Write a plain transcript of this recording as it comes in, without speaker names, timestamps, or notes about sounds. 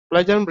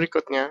pelajaran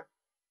berikutnya,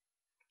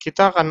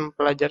 kita akan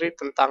mempelajari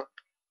tentang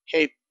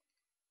height.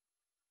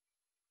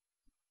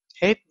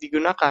 Height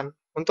digunakan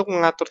untuk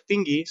mengatur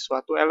tinggi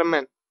suatu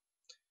elemen.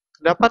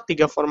 Terdapat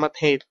 3 format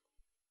height.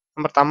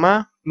 Yang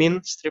pertama,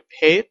 min strip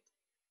height,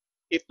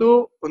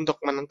 itu untuk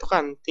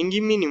menentukan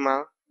tinggi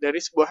minimal dari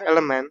sebuah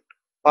elemen,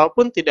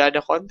 walaupun tidak ada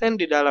konten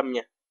di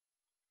dalamnya.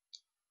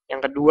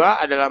 Yang kedua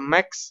adalah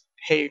max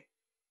height,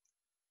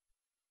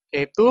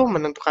 yaitu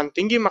menentukan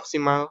tinggi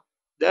maksimal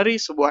dari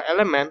sebuah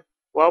elemen,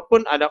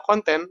 walaupun ada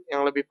konten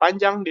yang lebih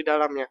panjang di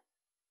dalamnya.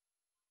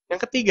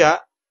 Yang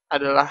ketiga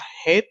adalah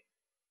height,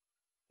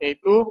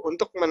 yaitu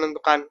untuk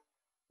menentukan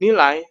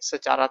nilai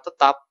secara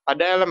tetap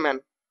pada elemen.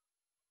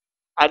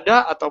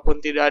 Ada ataupun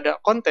tidak ada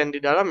konten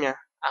di dalamnya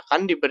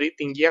akan diberi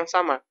tinggi yang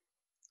sama.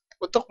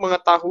 Untuk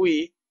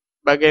mengetahui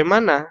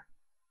bagaimana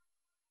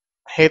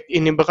height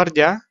ini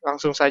bekerja,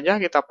 langsung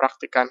saja kita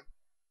praktikkan.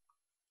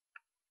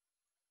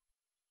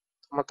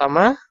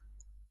 Pertama,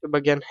 di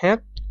bagian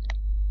head,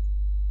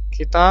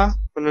 kita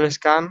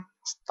menuliskan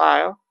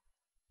style,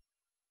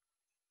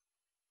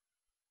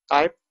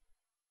 type,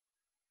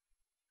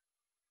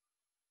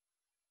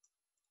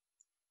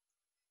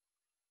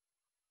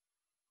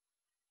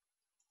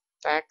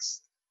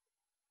 text,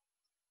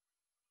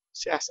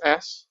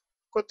 CSS,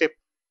 kutip.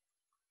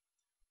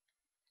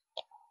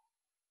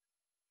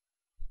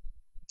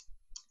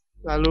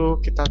 Lalu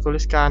kita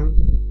tuliskan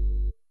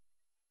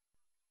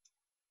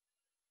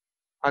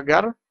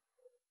agar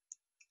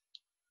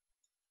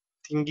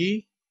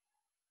tinggi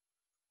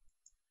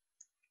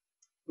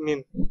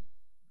min.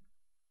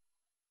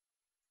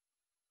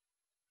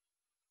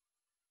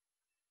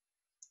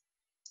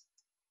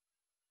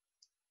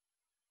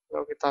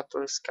 Lalu kita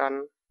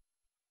tuliskan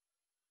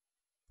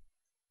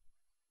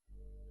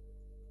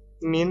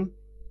min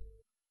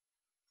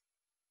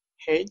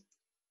height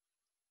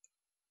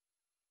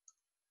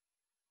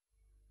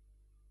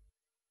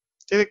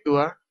titik 2,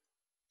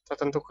 kita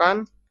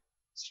tentukan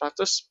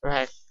 100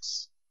 px.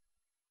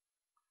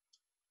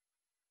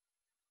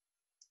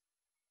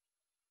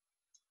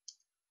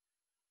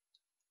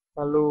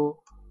 Lalu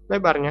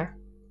lebarnya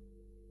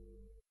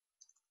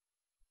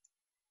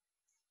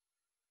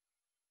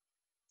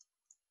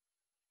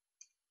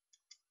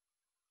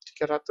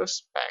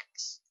 300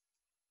 px.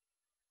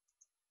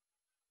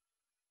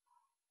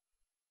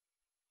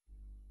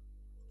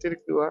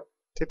 Titik 2,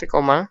 titik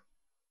koma.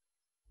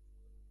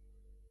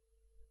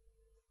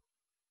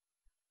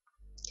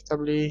 Kita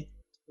beli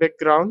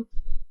background.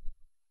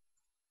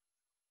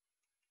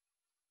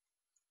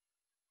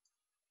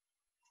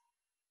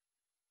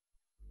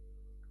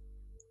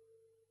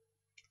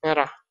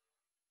 Merah.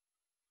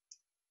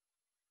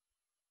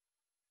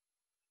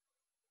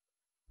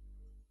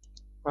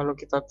 Lalu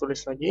kita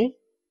tulis lagi.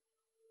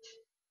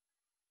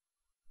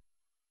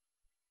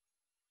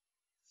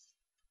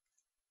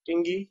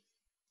 Tinggi.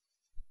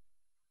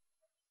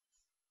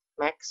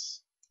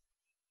 Max.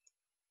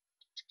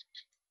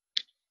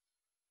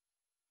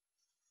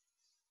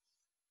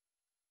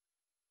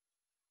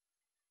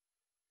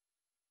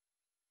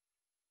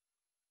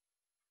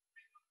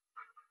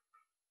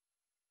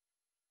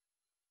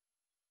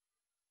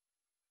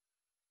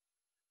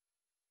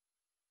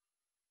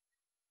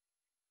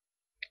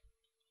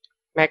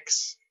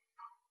 Max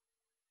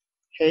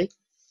height.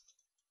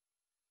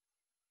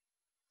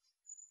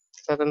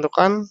 Kita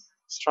tentukan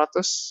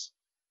 100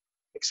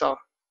 pixel.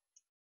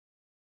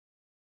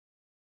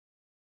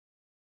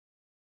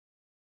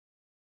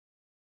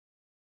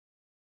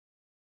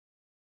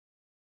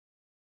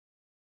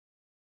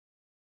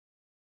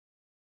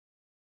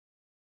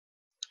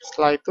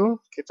 Setelah itu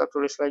kita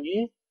tulis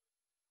lagi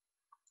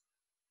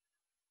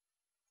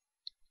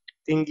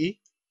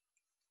tinggi.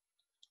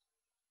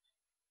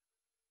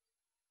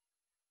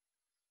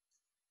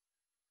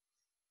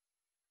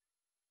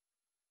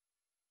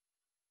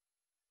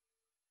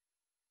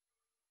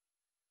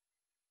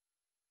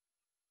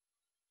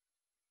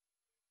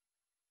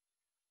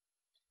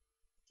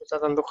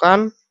 Kita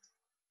tentukan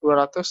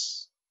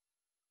 200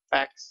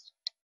 px.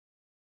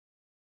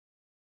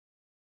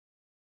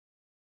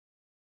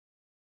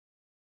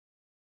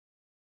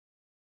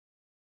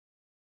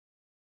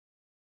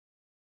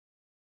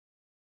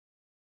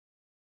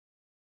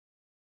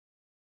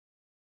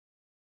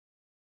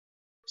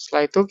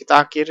 Setelah itu kita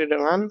akhiri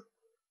dengan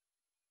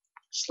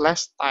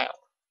slash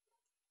style.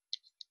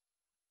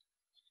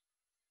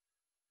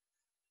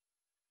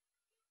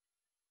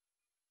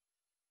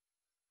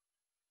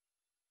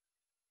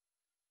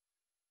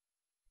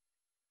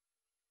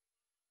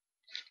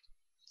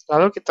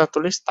 Lalu kita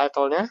tulis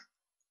title-nya.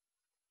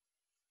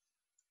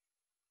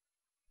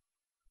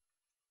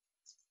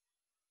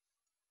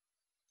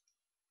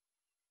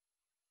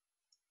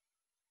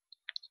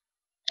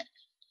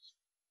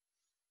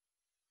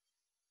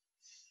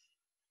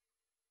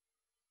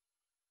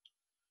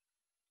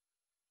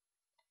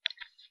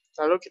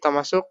 Lalu kita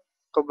masuk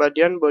ke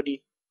bagian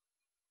body.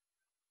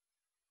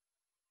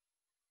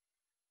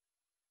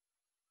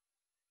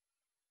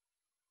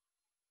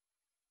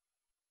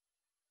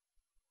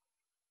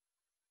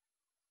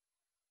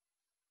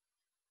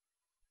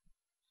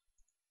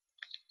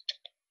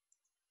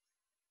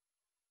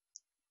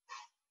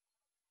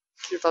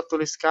 kita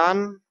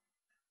tuliskan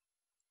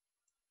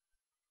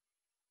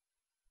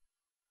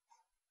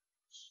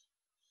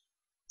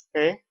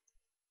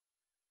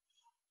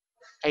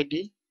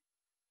ID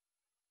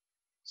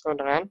sama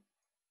dengan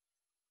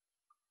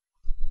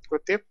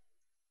kutip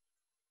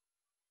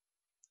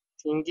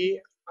tinggi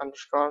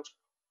underscore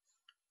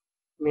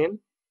min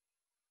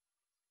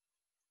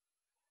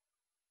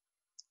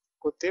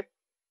kutip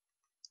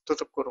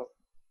tutup kurung.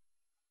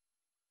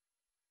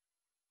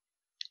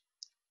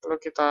 Lalu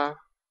kita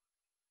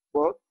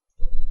bold,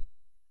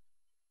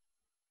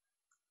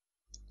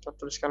 kita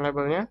tuliskan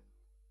labelnya.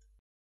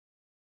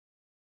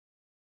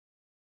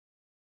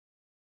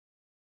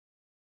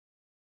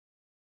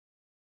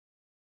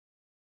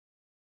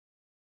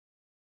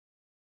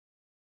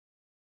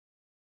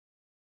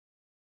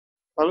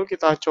 Lalu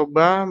kita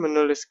coba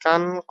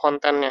menuliskan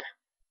kontennya.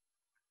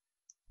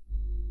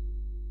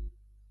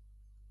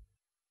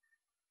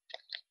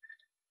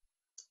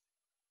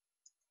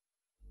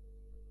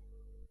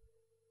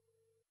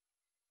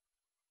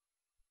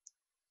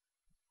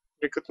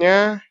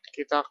 Berikutnya,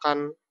 kita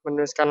akan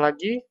menuliskan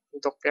lagi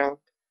untuk yang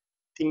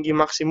tinggi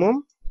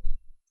maksimum.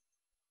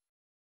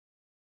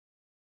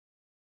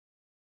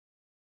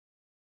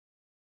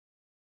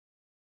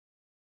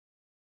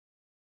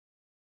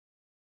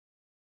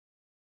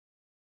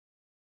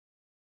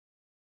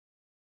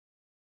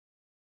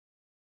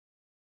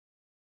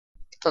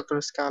 Kita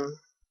tuliskan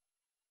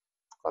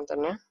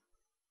kontennya.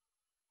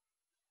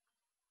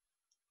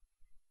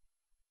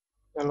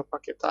 Jangan lupa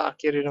kita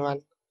akhiri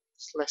dengan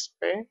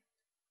 /p.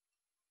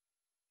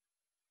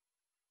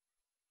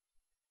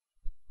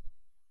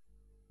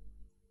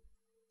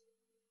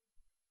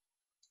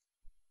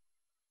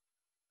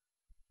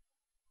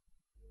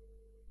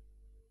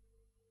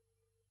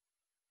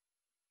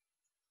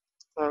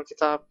 Lalu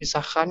kita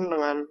pisahkan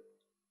dengan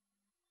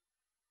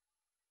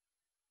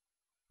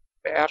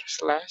pr/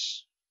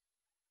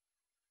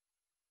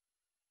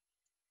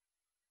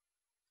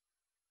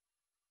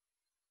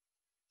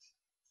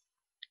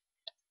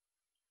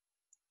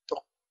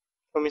 untuk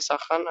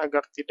memisahkan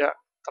agar tidak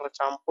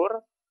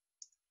tercampur.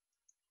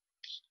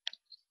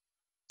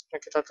 Nah,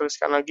 kita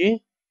tuliskan lagi.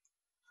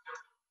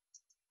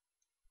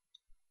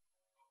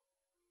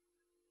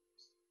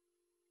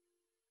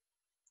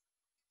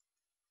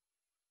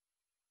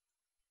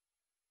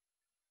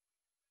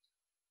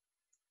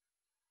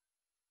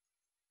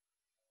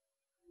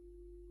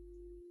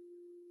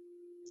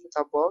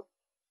 Kita bold.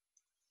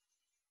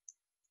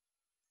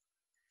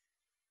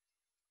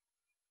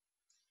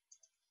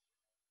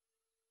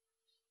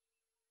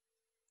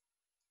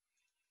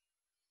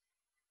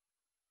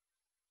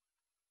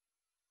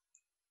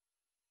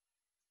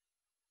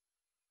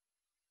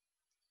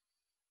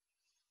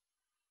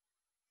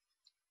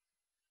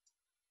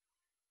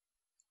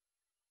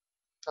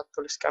 Kita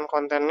tuliskan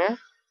kontennya.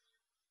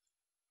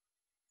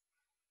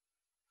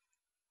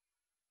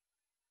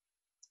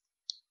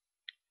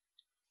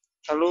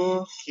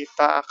 Lalu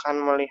kita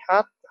akan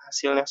melihat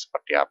hasilnya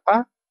seperti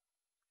apa.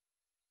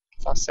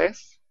 Kita save.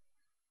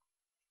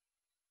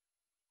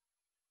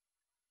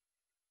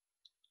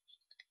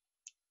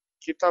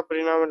 Kita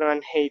beri nama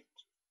dengan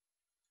hate.html.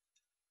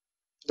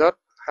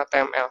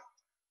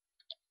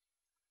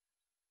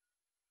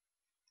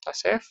 Kita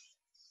save.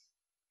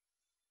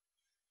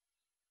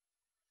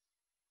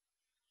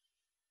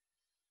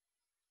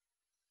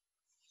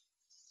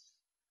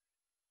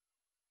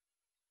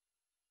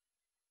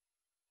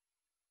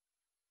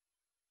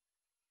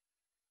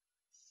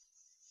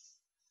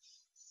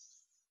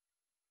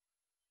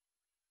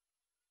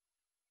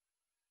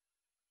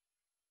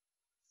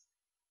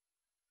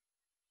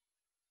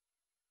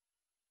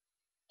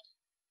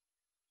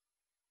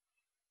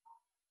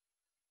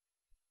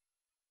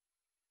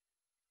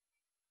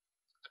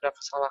 Ada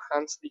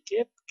kesalahan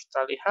sedikit,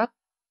 kita lihat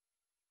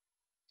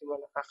di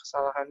manakah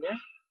kesalahannya.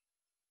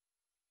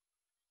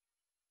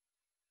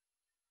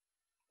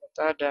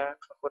 Kita ada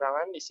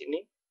kekurangan di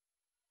sini.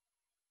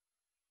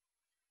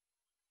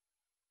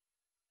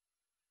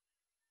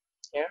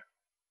 Ya.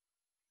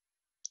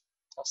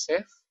 Kita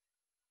save.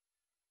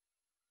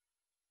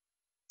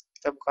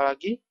 Kita buka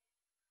lagi.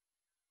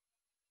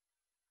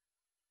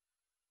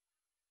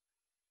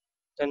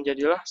 Dan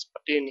jadilah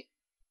seperti ini.